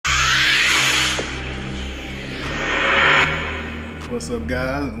What's up,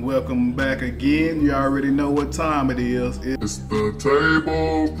 guys, and welcome back again. You already know what time it is. It's the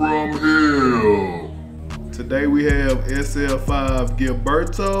table from hell. Today we have SL5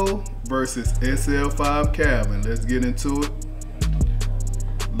 Gilberto versus SL5 Calvin. Let's get into it.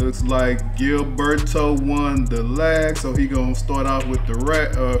 Looks like Gilberto won the lag, so he gonna start off with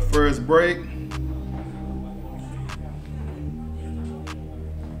the first break.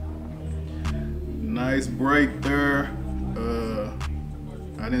 Nice break there.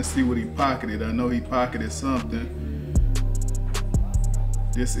 I didn't see what he pocketed. I know he pocketed something.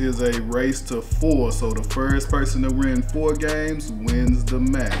 This is a race to 4, so the first person to win 4 games wins the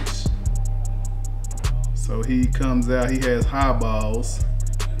match. So he comes out, he has high balls.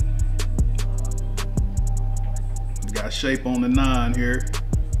 Got shape on the 9 here.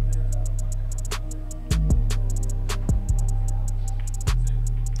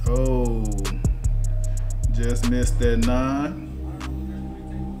 Oh, just missed that 9.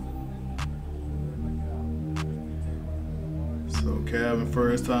 So Calvin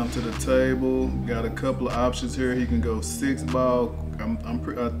first time to the table. Got a couple of options here. He can go 6 ball.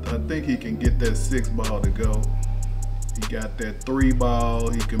 I think he can get that 6 ball to go. He got that 3 ball.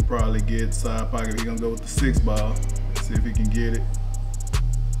 He can probably get side pocket. He gonna go with the 6 ball. See if he can get it.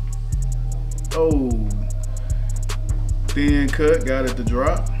 Oh, thin cut. Got it to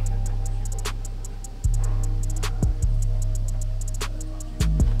drop.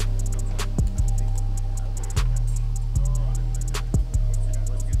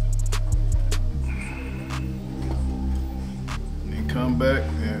 Come back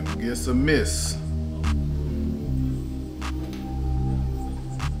and gets a miss.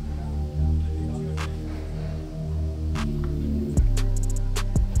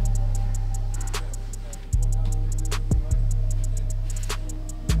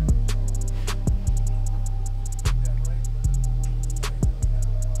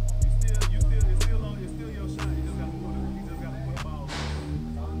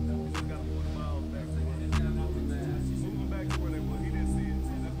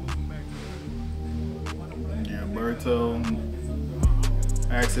 Gilberto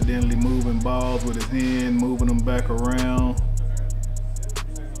accidentally moving balls with his hand, moving them back around.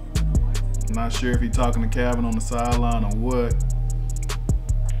 Not sure if he's talking to Calvin on the sideline or what.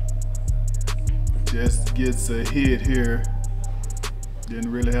 Just gets a hit here.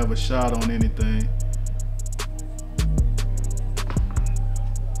 Didn't really have a shot on anything.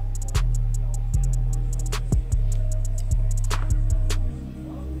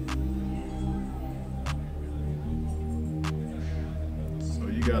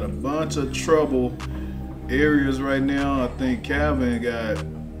 You got a bunch of trouble areas right now. I think Calvin got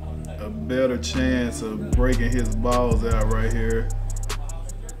a better chance of breaking his balls out right here.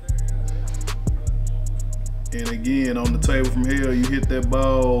 And again, on the table from hell, you hit that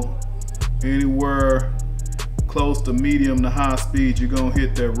ball anywhere close to medium to high speed, you're gonna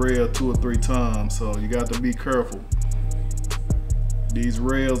hit that rail 2 or 3 times. So you got to be careful. These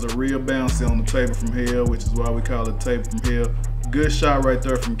rails are real bouncy on the table from hell, which is why we call it table from hell. Good shot right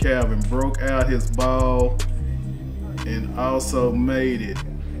there from Calvin. Broke out his ball and also made it.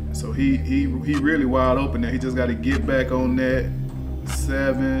 So he really wide open there. He just got to get back on that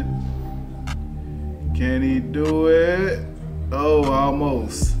 7. Can he do it? Oh,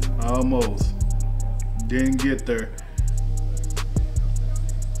 almost. Almost. Didn't get there.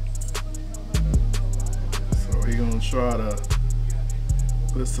 So he gonna try to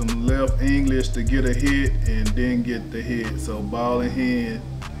put some left English to get a hit and then get the hit. So ball in hand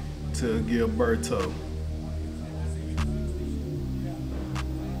to Gilberto.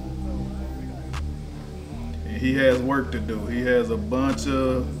 And he has work to do. He has a bunch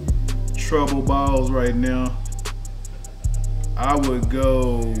of trouble balls right now. I would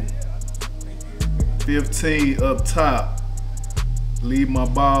go 15 up top. Leave my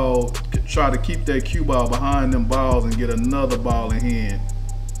ball, try to keep that cue ball behind them balls and get another ball in hand.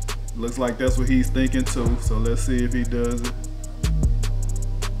 Looks like that's what he's thinking too, so let's see if he does it.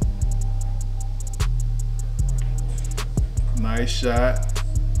 Nice shot.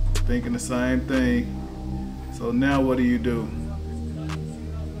 Thinking the same thing. So now what do?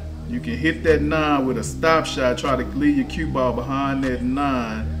 You can hit that 9 with a stop shot, try to leave your cue ball behind that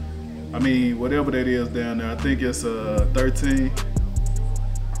 9. I mean, whatever that is down there. I think it's 13.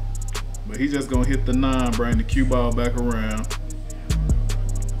 But he's just gonna hit the 9, bring the cue ball back around.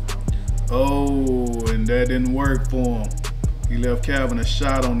 Oh, and that didn't work for him. He left Calvin a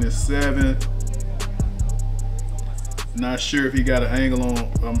shot on this 7. Not sure if he got an angle on.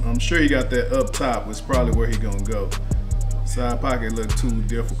 I'm sure he got that up top, which is probably where he gonna go. Side pocket looked too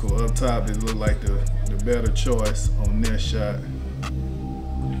difficult. Up top, it looked like the better choice on that shot.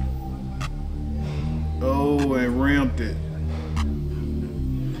 Oh, and rimmed it.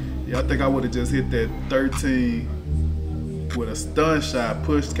 Yeah, I think I would have just hit that 13 with a stun shot,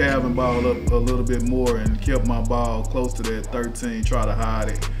 pushed Calvin ball up a little bit more and kept my ball close to that 13, try to hide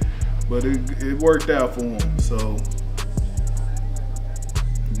it. But it worked out for him, so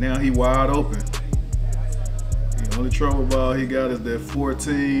now he wide open. The only trouble ball he got is that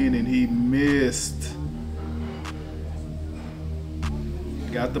 14 and he missed.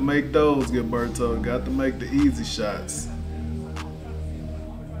 Got to make those, Gilberto. Got to make the easy shots.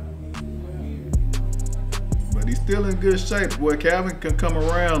 But he's still in good shape. Boy, Calvin can come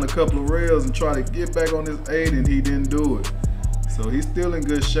around a couple of rails and try to get back on his 8 and he didn't do it. So he's still in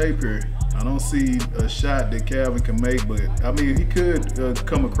good shape here. I don't see a shot that Calvin can make, but I mean, he could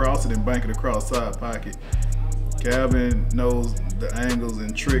come across it and bank it across side pocket. Calvin knows the angles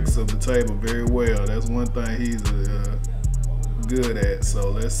and tricks of the table very well. That's one thing he's good at. So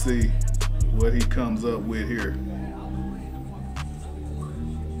let's see what he comes up with here.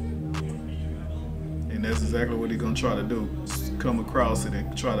 And that's exactly what he's gonna try to do. Come across it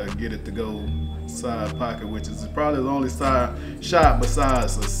and try to get it to go side pocket, which is probably the only side shot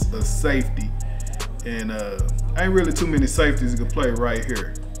besides a safety. And ain't really too many safeties you can play right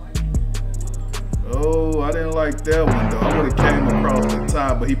here. Oh, I didn't like that one though. I would have came across the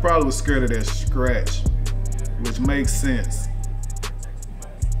top, but he probably was scared of that scratch, which makes sense.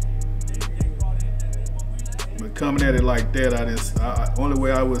 But coming at it like that, only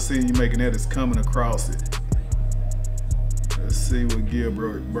way I would see you making that is coming across it. Let's see what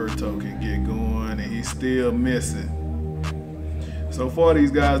Gilberto can get going, and he's still missing. So far,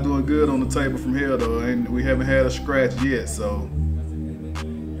 these guys doing good on the table from here though, and we haven't had a scratch yet, so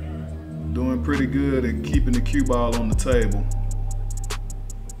doing pretty good at keeping the cue ball on the table.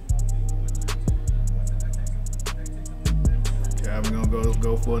 Calvin gonna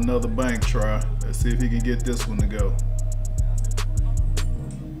go for another bank try. Let's see if he can get this one to go.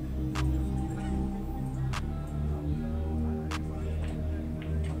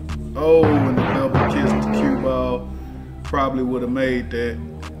 Oh, and the double kissed the cue ball. Probably would have made that.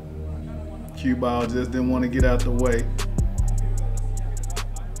 Cue ball just didn't want to get out the way.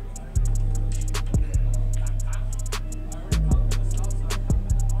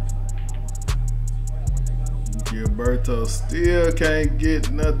 Gilberto still can't get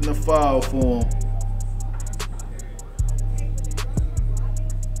nothing to fall for him.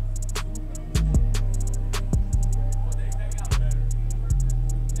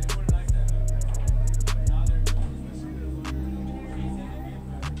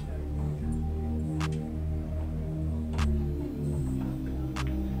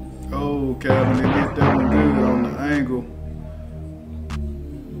 Oh, Calvin didn't hit that one good on the angle.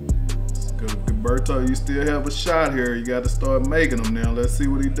 Gilberto, you still have a shot here. You got to start making them now. Let's see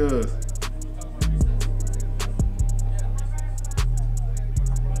what he does.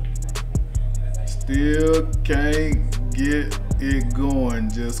 Still can't get it going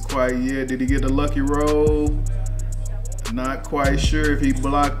just quite yet. Did he get a lucky roll? Not quite sure if he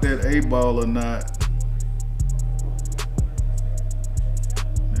blocked that A ball or not.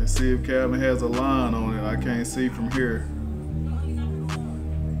 Let's see if Calvin has a line on it. I can't see from here.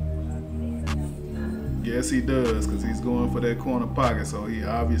 Yes, he does, because he's going for that corner pocket, so he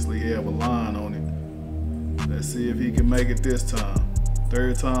obviously have a line on it. Let's see if he can make it this time.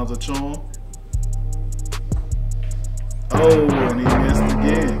 Third time's a charm. Oh, and he missed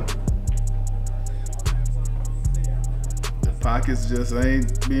again. The pockets just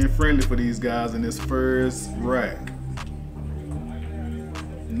ain't being friendly for these guys in this first rack.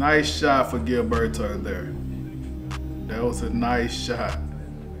 Nice shot for Gilberto there. That was a nice shot.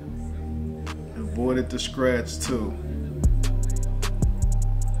 Avoided the scratch too.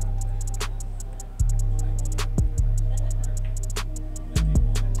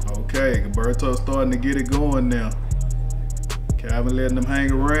 Okay, Gilberto's starting to get it going now. Calvin letting them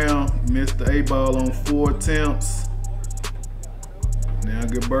hang around. Missed the A ball on 4 attempts. Now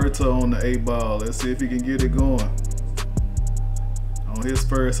Gilberto on the A ball. Let's see if he can get it going on his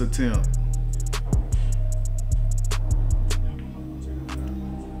first attempt.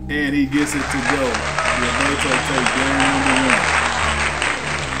 And he gets it to go. Gilberto takes game number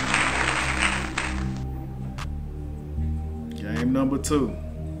 1. Game number 2.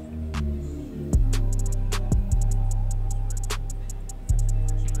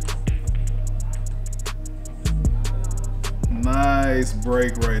 Nice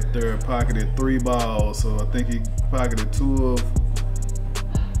break right there. Pocketed 3 balls, so I think he pocketed 2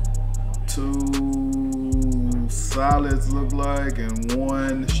 solids look like, and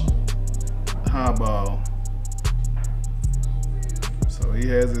 1 high ball. So he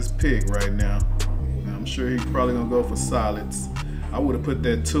has his pick right now. Now sure he's probably gonna go for solids. I would have put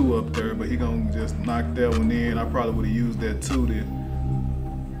that 2 up there, but he gonna just knock that one in. I probably would have used that 2 to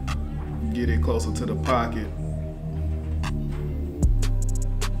get it closer to the pocket.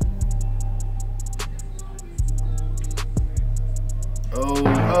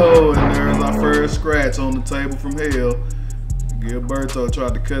 Oh, and there's our first scratch on the table from hell. Gilberto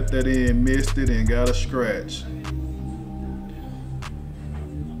tried to cut that in, missed it, and got a scratch.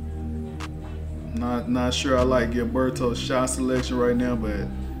 Not sure I like Gilberto's shot selection right now, but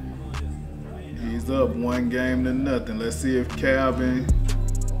he's up 1 game to nothing. Let's see if Calvin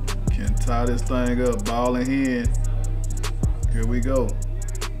can tie this thing up. Ball in hand. Here we go.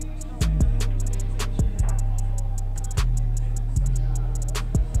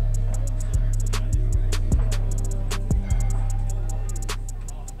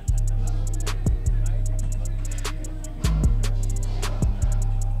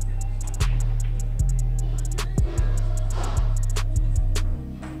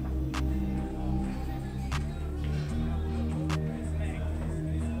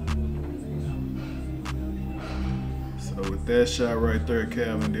 So with that shot right there,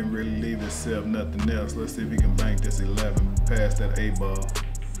 Calvin didn't really leave himself nothing else. Let's see if he can bank this 11 past that 8 ball.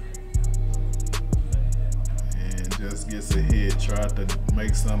 And just gets a hit, tried to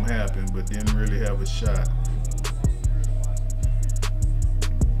make something happen, but didn't really have a shot.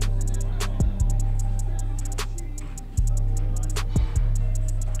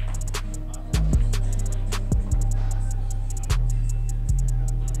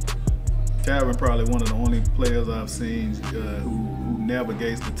 Calvin probably one of the only players I've seen who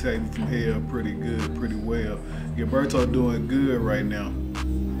navigates the table from here pretty good, pretty well. Gilberto doing good right now.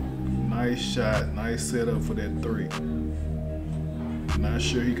 Nice shot, nice setup for that 3. Not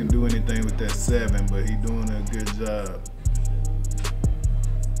sure he can do anything with that 7, but he's doing a good job.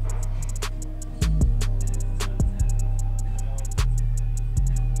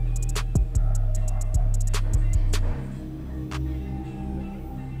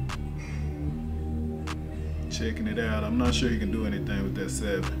 Checking it out. I'm not sure he can do anything with that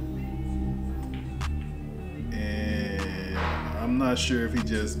 7. And I'm not sure if he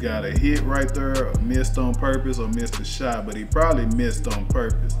just got a hit right there, or missed on purpose, or missed a shot, but he probably missed on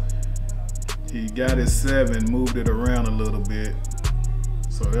purpose. He got his 7, moved it around a little bit.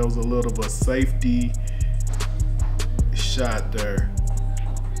 So that was a little of a safety shot there.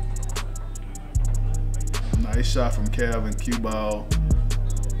 Nice shot from Calvin. Cue ball.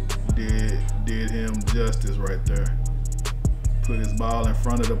 Did him justice right there. Put his ball in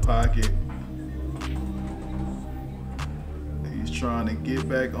front of the pocket. He's trying to get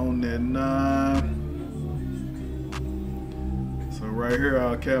back on that 9. So right here,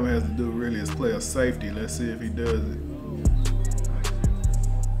 all Calvin has to do really is play a safety. Let's see if he does it.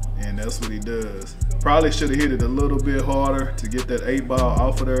 And that's what he does. Probably should have hit it a little bit harder to get that 8 ball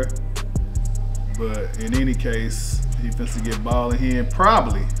off of there. But in any case, he finna to get ball in hand.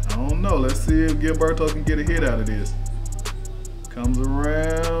 Probably. I don't know. Let's see if Gilberto can get a hit out of this. Comes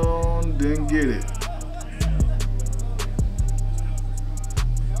around, didn't get it.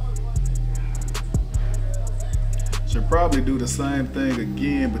 Should probably do the same thing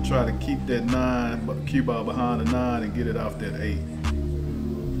again, but try to keep that 9, cue ball behind the 9 and get it off that 8.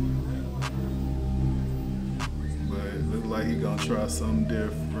 But it looks like he's gonna try something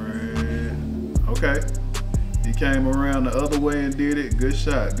different. Okay. He came around the other way and did it. Good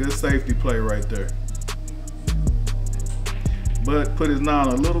shot. Good safety play right there. But put his 9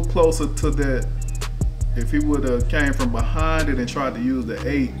 a little closer to that. If he would have came from behind it and tried to use the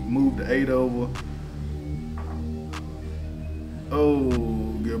 8, move the 8 over. Oh,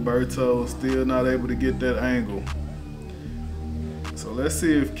 Gilberto still not able to get that angle. So let's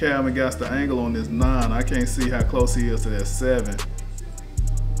see if Calvin got the angle on this 9. I can't see how close he is to that 7.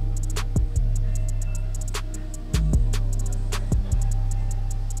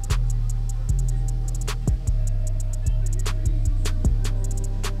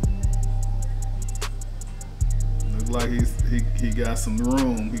 Like he got some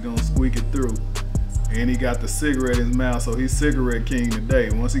room. He gonna squeak it through. And he got the cigarette in his mouth, so he's cigarette king today.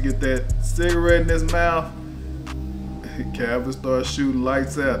 Once he get that cigarette in his mouth, Calvin starts shooting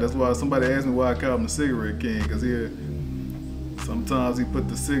lights out. That's why somebody asked me why I call him the cigarette king, because sometimes he put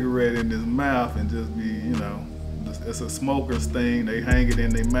the cigarette in his mouth and just be, you know, it's a smoker's thing. They hang it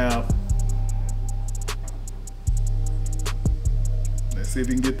in their mouth. Let's see if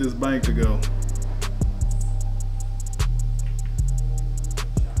he can get this bank to go.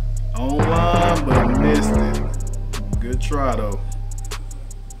 Online, but missed it. Good try though.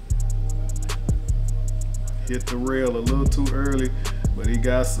 Hit the rail a little too early, but he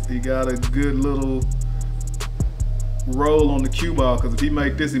got a good little roll on the cue ball, because if he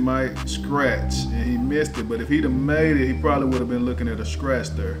make this, he might scratch, and he missed it. But if he'd have made it, he probably would have been looking at a scratch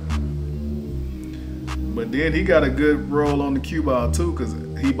there. But then he got a good roll on the cue ball too, because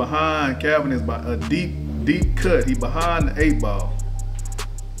he behind. Calvin is by a deep cut. He behind the 8 ball.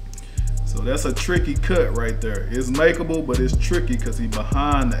 So that's a tricky cut right there. It's makeable, but it's tricky because he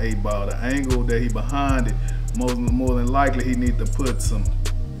behind the 8 ball. The angle that he behind it, more than likely he need to put some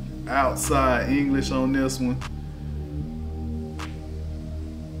outside English on this one.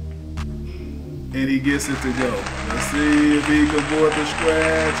 And he gets it to go. Let's see if he can avoid the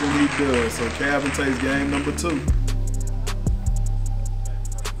scratch, and he does. So Calvin takes game number 2.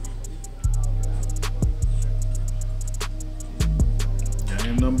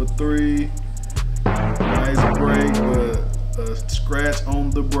 Game number 3. Nice break, but a scratch on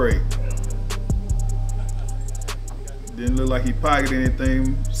the break. Didn't look like he pocketed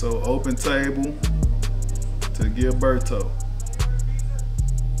anything, so open table to Gilberto.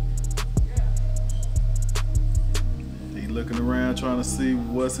 Looking around trying to see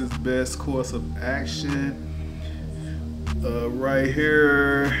what's his best course of action. Right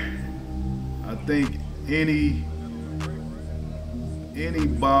here, I think any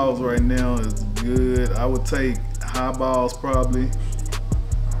balls right now is good. I would take high balls probably,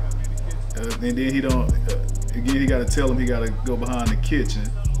 and then he don't. Again, he got to tell him he got to go behind the kitchen.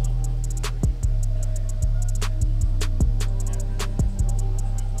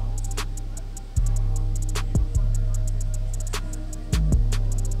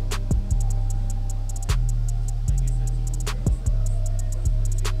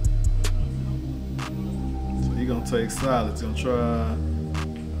 Take silence, gonna try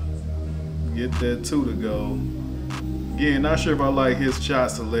get that 2 to go. Again, not sure if I like his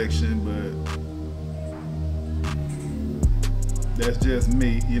shot selection, but that's just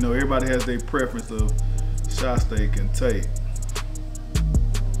me. You know, everybody has their preference of shots they can take.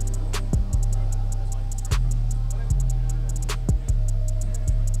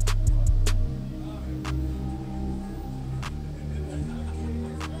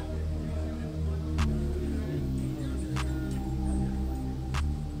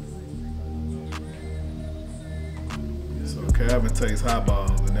 Calvin takes high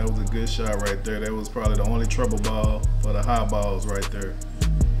balls, and that was a good shot right there. That was probably the only trouble ball for the high balls right there.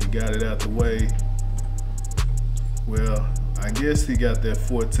 He got it out the way. Well, I guess he got that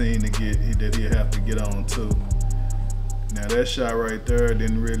 14 to get that he'll have to get on too. Now that shot right there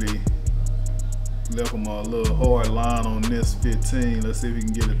didn't really left him a little hard line on this 15. Let's see if he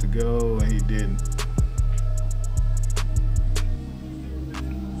can get it to go, and he didn't.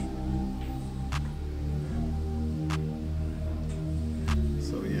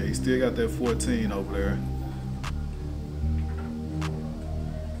 Still got that 14 over there.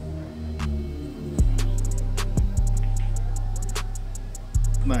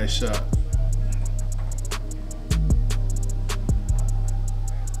 Nice shot.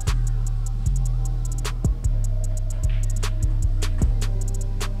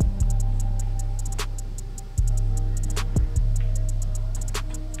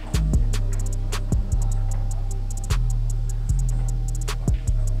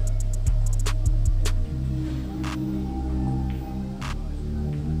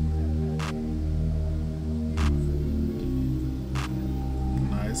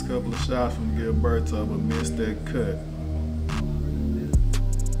 Couple of shots from Gilberto, but missed that cut.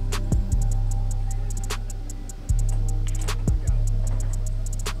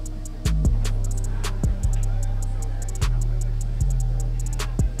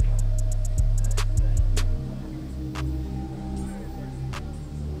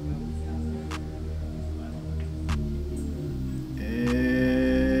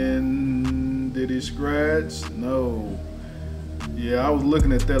 And did he scratch? No. Yeah, I was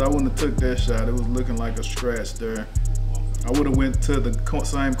looking at that. I wouldn't have took that shot. It was looking like a scratch there. I would have went to the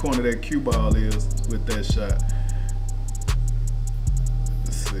same corner that cue ball is with that shot.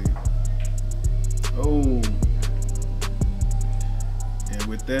 Let's see. Oh. And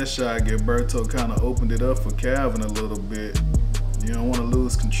with that shot, Gilberto kind of opened it up for Calvin a little bit. You don't want to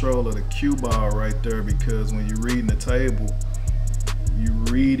lose control of the cue ball right there, because when you're reading the table, you're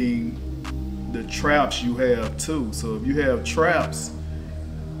reading the traps you have too. So if you have traps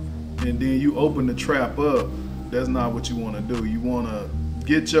and then you open the trap up, that's not what you want to do. You want to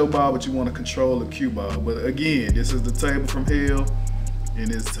get your ball, but you want to control the cue ball. But again, this is the table from hell,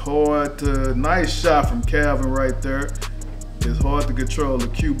 and it's hard to, nice shot from Calvin right there. It's hard to control the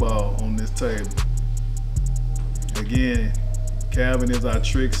cue ball on this table. Again, Calvin is our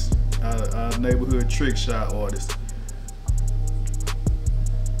neighborhood trick shot artist.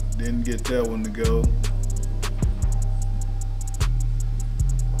 Didn't get that one to go.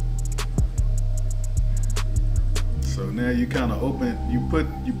 So now you kind of open,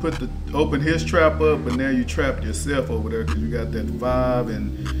 open his trap up, but now you trapped yourself over there because you got that 5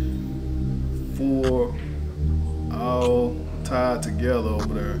 and 4 all tied together over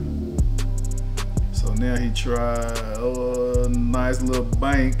there. So now he tried a nice little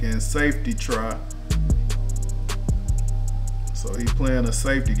bank and safety try. So he playing a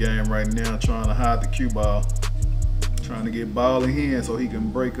safety game right now, trying to hide the cue ball, trying to get ball in hand so he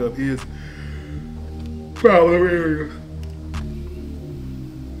can break up his problem area.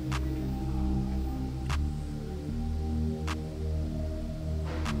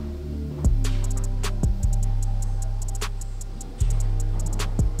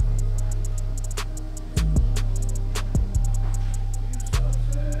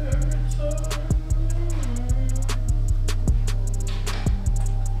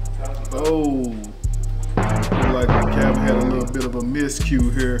 Oh, looked like Calvin had a little bit of a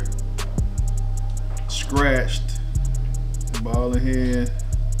miscue here. Scratched. Ball in hand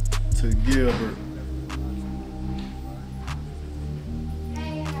to Gilbert.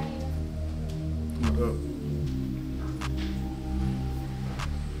 What up?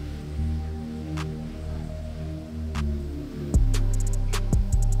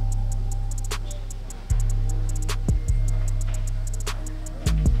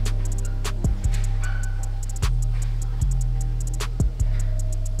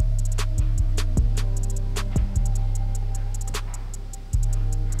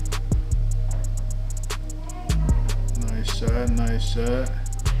 Nice shot.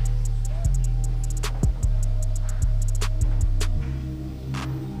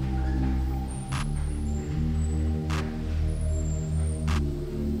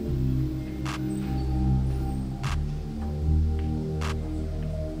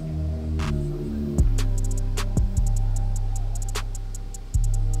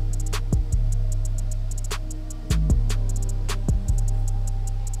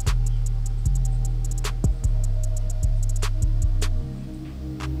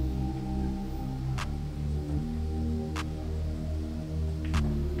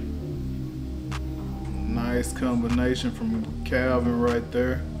 Nice combination from Calvin right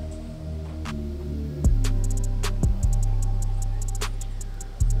there.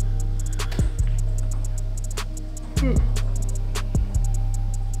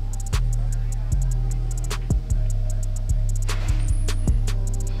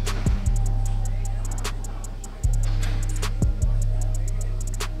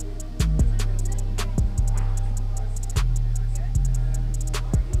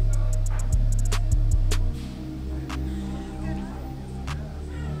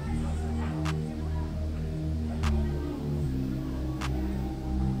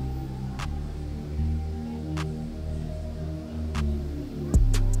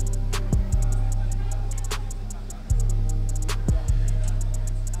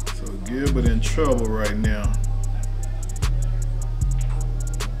 Gilbert in trouble right now.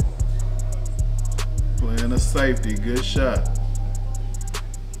 Playing a safety, good shot.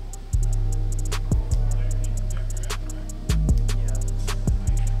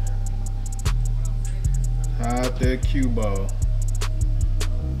 Hide that cue ball.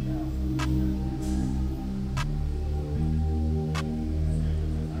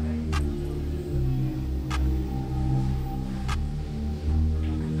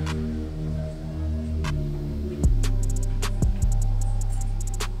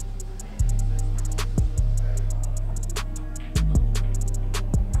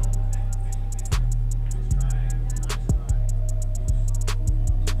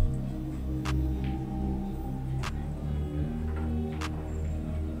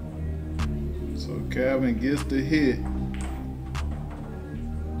 So Calvin gets the hit.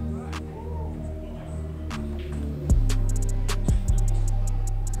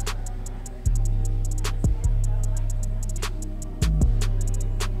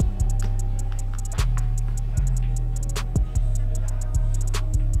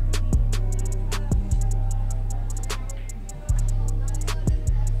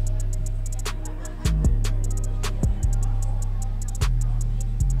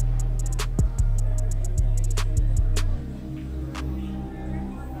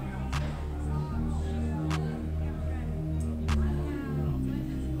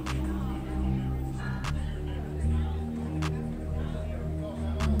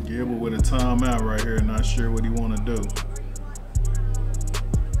 Gilbert with a timeout right here, not sure what he want to do.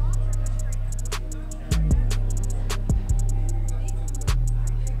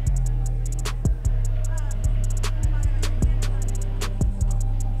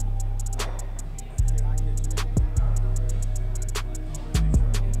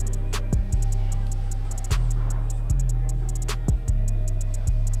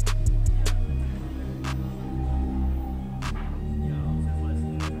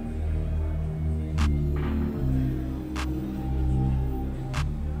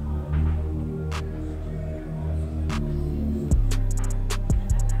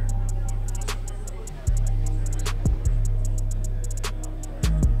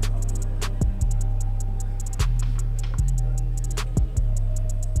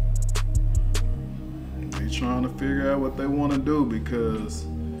 what they want to do, because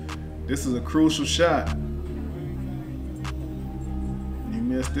this is a crucial shot. You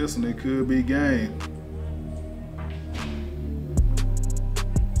miss this one, it could be game.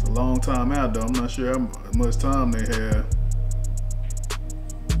 It's a long time out though. I'm not sure how much time they have.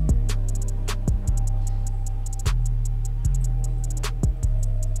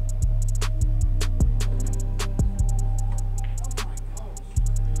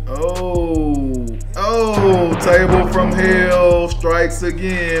 Oh, table from hell strikes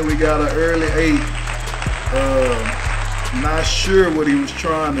again. We got an early 8. Not sure what he was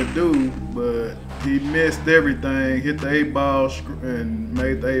trying to do, but he missed everything. Hit the 8 ball and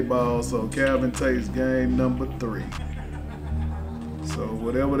made the 8 ball. So Calvin takes game number 3. So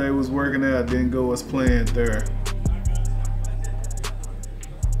whatever they was working out didn't go as planned there.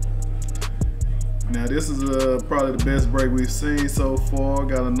 Now this is probably the best break we've seen so far.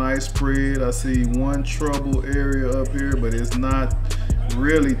 Got a nice spread. I see one trouble area up here, but it's not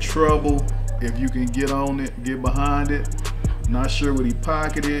really trouble if you can get on it, get behind it. Not sure what he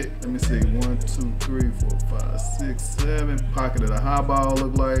pocketed. Let me see, 1, 2, 3, 4, 5, 6, 7. Pocketed a high ball,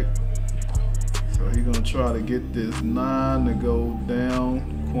 look like. So he's gonna try to get this 9 to go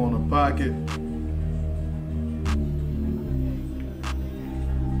down corner pocket.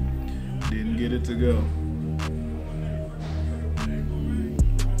 Get it to go.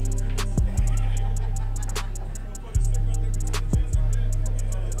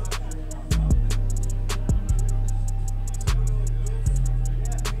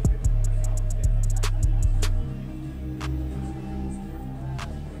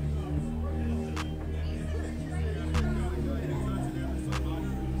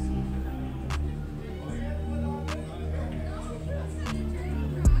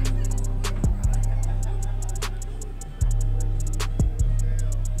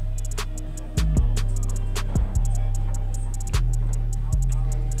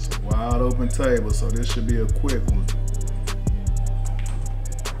 Wide open table, so this should be a quick one.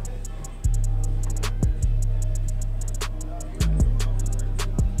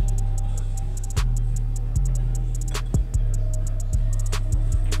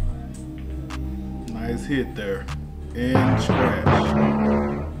 Nice hit there. And scratch.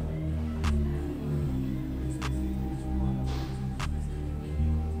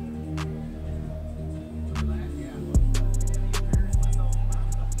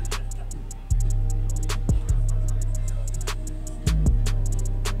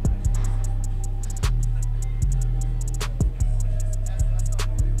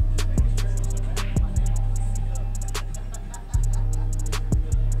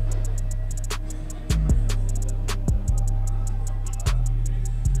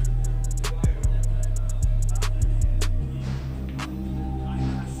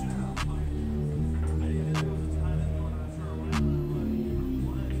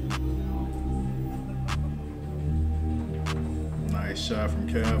 Nice shot from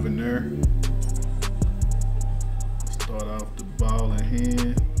Calvin there. Start off the ball in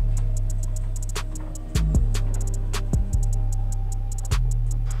hand.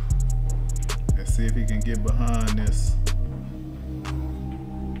 Let's see if he can get behind this.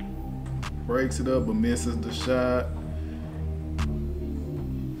 Breaks it up but misses the shot.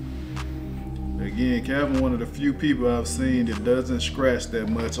 Again, Calvin, one of the few people I've seen that doesn't scratch that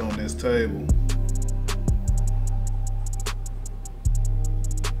much on this table.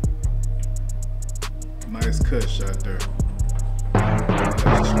 Nice cut shot there.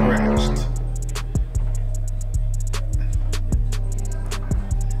 That's scratched.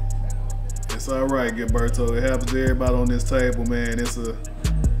 It's all right, Gilberto. It happens to everybody on this table, man.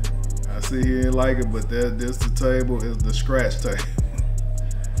 I see he didn't like it, but this the table is the scratch table.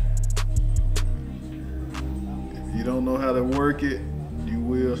 If you don't know how to work it, you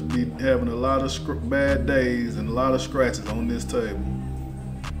will be having a lot of bad days and a lot of scratches on this table.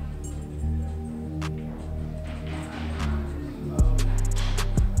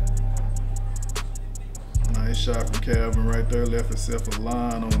 Nice shot from Calvin right there. Left himself a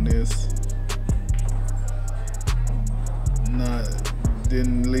line on this.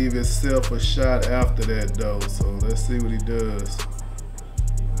 Didn't leave himself a shot after that though. So let's see what he does.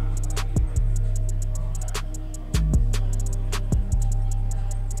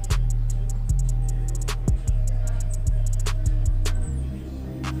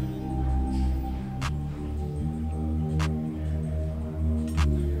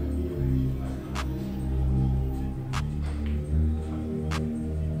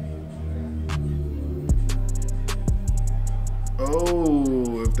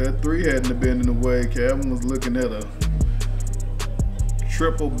 Oh, if that 3 hadn't have been in the way, Calvin was looking at a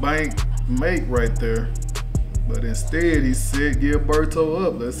triple bank make right there. But instead, he set Gilberto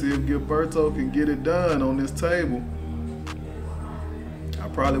up. Let's see if Gilberto can get it done on this table. I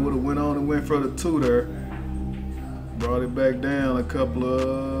probably would have went on and went for the 2 there. Brought it back down a couple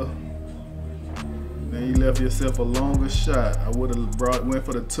of... Then you left yourself a longer shot. I would have went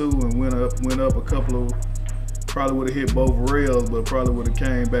for the 2 and went up a couple of... Probably would have hit both rails, but probably would have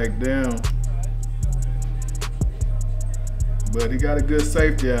came back down. But he got a good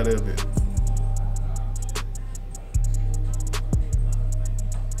safety out of it.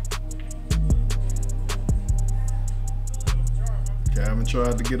 Calvin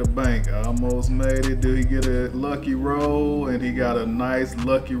tried to get a bank, almost made it. Did he get a lucky roll? And he got a nice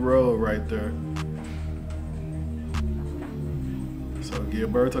lucky roll right there. So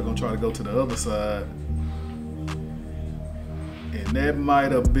Gilberto gonna try to go to the other side. And that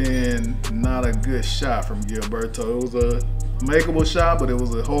might have been not a good shot from Gilberto. It was a makeable shot, but it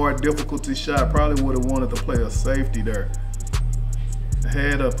was a hard difficulty shot. Probably would have wanted to play a safety there.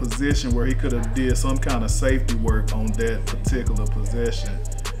 Had a position where he could have did some kind of safety work on that particular possession,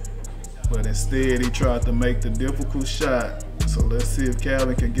 but instead he tried to make the difficult shot. So let's see if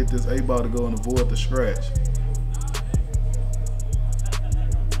Calvin can get this 8 ball to go and avoid the scratch.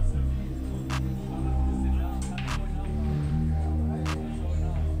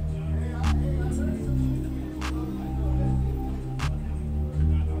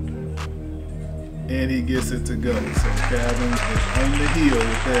 And he gets it to go. So Calvin is on the heel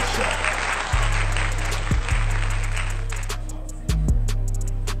with that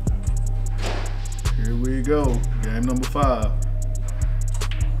shot. Here we go. Game number 5.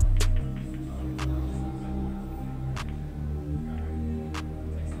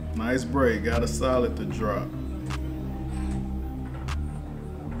 Nice break. Got a solid to drop.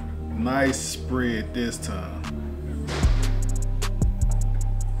 Nice spread this time.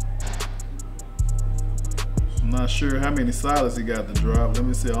 Not sure how many solids he got to drop. Let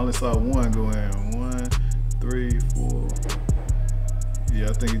me see. I only saw 1 go in. 1, 3, 4. Yeah,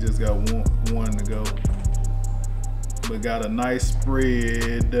 I think he just got one to go. But got a nice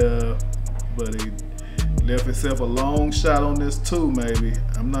spread. But he left himself a long shot on this 2, maybe.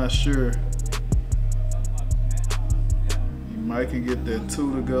 I'm not sure. He might can get that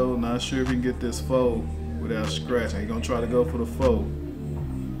 2 to go. Not sure if he can get this 4 without scratching. He's gonna try to go for the 4.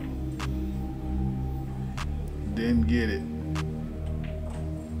 Didn't get it,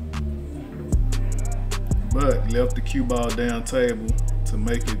 but left the cue ball down table to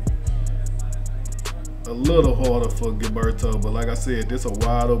make it a little harder for Gilberto. But like I said, this is a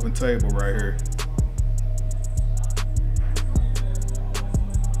wide open table right here.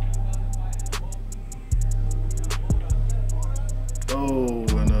 Oh,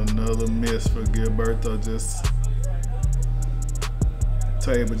 and another miss for Gilberto. Just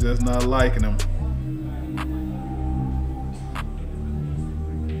table just not liking him.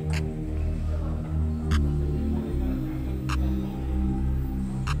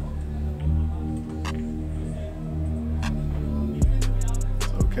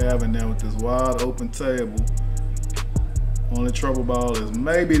 Calvin now with this wide open table. Only trouble ball is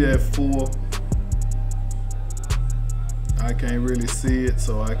maybe that 4. I can't really see it,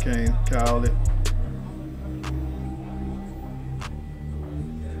 so I can't call it.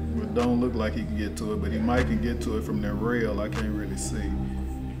 But don't look like he can get to it, but he might can get to it from that rail. I can't really see.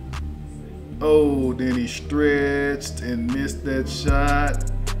 Oh, then he stretched and missed that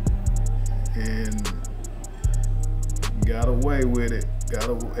shot and got away with it. Got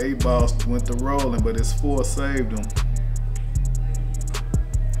a 8 ball, went to rolling, but his 4 saved him.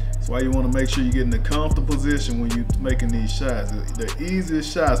 That's why you want to make sure you get in a comfortable position when you're making these shots. The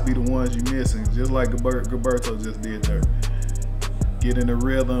easiest shots be the ones you're missing, just like Gilberto just did there. Get in the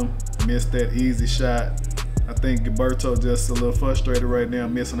rhythm, miss that easy shot. I think Gilberto just a little frustrated right now,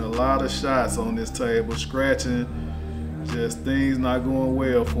 missing a lot of shots on this table, scratching, just things not going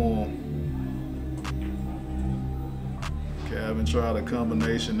well for him. Calvin tried a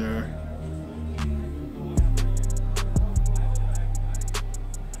combination there.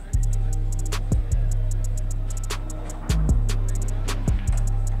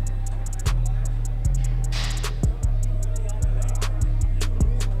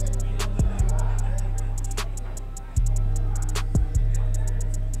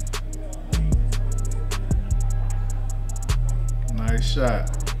 Nice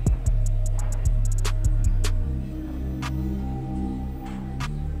shot.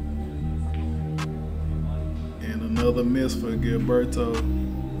 Another miss for Gilberto.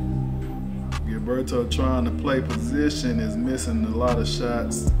 Gilberto trying to play position is missing a lot of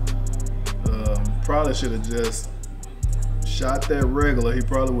shots. Probably should have just shot that regular. He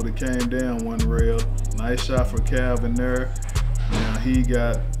probably would have came down 1 rail. Nice shot for Calvin there. Now he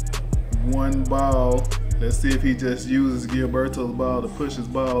got one ball. Let's see if he just uses Gilberto's ball to push his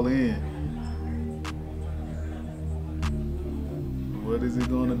ball in. What is he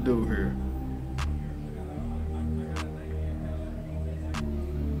gonna do here?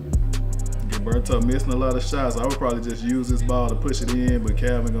 Gilberto missing a lot of shots. I would probably just use this ball to push it in, but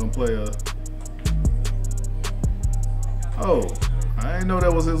Calvin gonna play a... Oh, I didn't know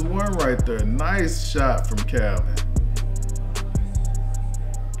that was his one right there. Nice shot from Calvin.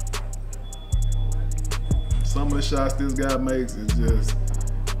 Some of the shots this guy makes is just,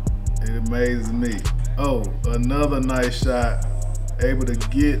 it amazes me. Oh, another nice shot. Able to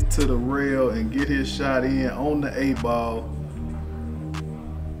get to the rail and get his shot in on the 8 ball.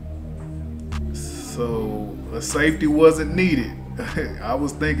 So a safety wasn't needed. I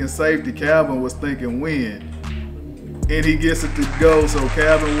was thinking safety, Calvin was thinking win. And he gets it to go, so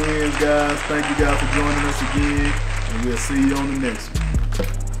Calvin wins, guys. Thank you guys for joining us again, and we'll see you on the next one.